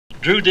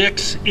Drew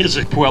Dix is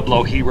a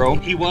Pueblo hero.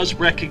 He was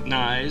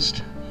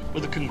recognized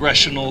with a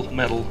Congressional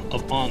Medal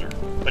of Honor,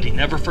 but he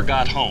never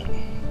forgot home.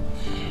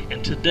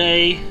 And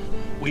today,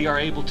 we are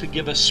able to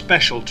give a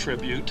special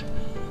tribute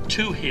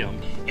to him.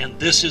 And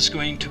this is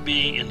going to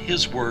be, in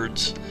his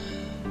words,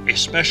 a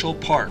special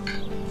park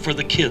for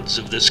the kids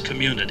of this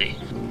community.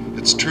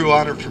 It's a true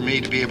honor for me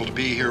to be able to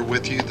be here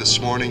with you this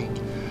morning,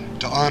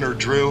 to honor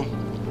Drew,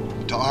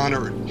 to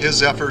honor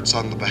his efforts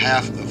on the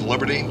behalf of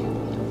liberty,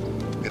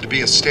 and to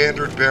be a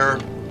standard bearer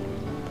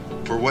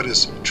for what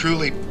is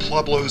truly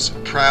Pueblo's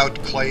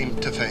proud claim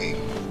to fame,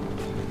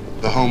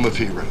 the home of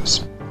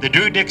heroes. The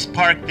Drew Dix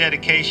Park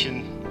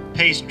dedication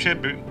pays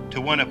tribute to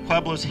one of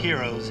Pueblo's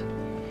heroes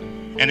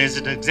and is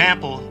an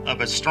example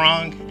of a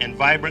strong and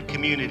vibrant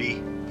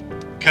community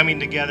coming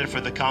together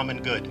for the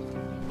common good.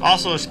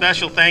 Also, a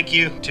special thank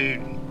you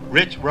to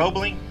Rich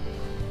Roebling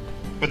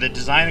for the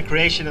design and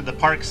creation of the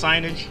park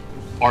signage.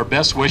 Our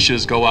best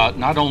wishes go out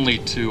not only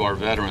to our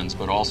veterans,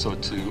 but also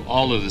to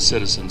all of the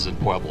citizens in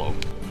Pueblo.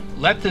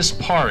 Let this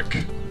park,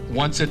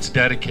 once it's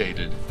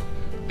dedicated,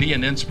 be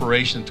an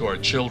inspiration to our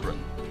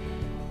children.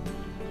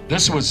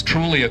 This was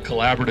truly a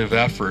collaborative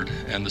effort,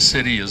 and the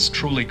city is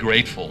truly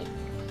grateful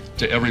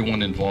to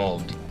everyone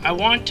involved. I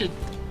wanted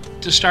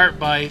to start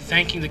by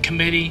thanking the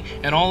committee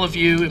and all of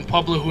you in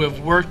Pueblo who have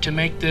worked to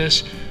make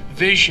this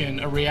vision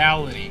a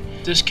reality.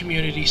 This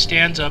community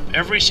stands up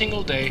every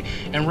single day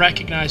and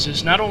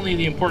recognizes not only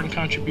the important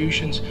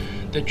contributions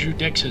that Drew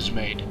Dix has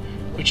made,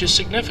 which is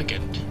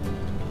significant,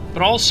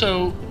 but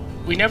also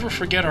we never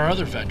forget our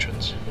other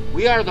veterans.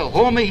 We are the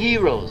home of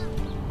heroes,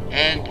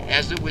 and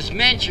as it was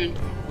mentioned,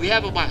 we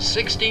have about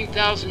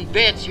 16,000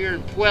 vets here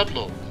in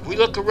Pueblo. If we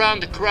look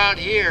around the crowd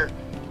here,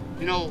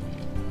 you know,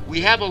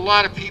 we have a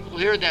lot of people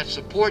here that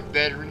support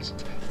veterans.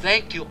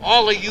 Thank you,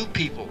 all of you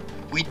people.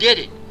 We did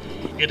it.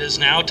 It is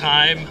now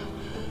time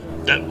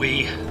that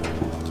we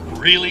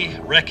really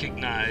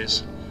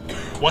recognize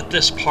what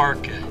this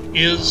park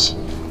is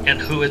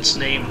and who it's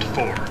named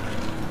for.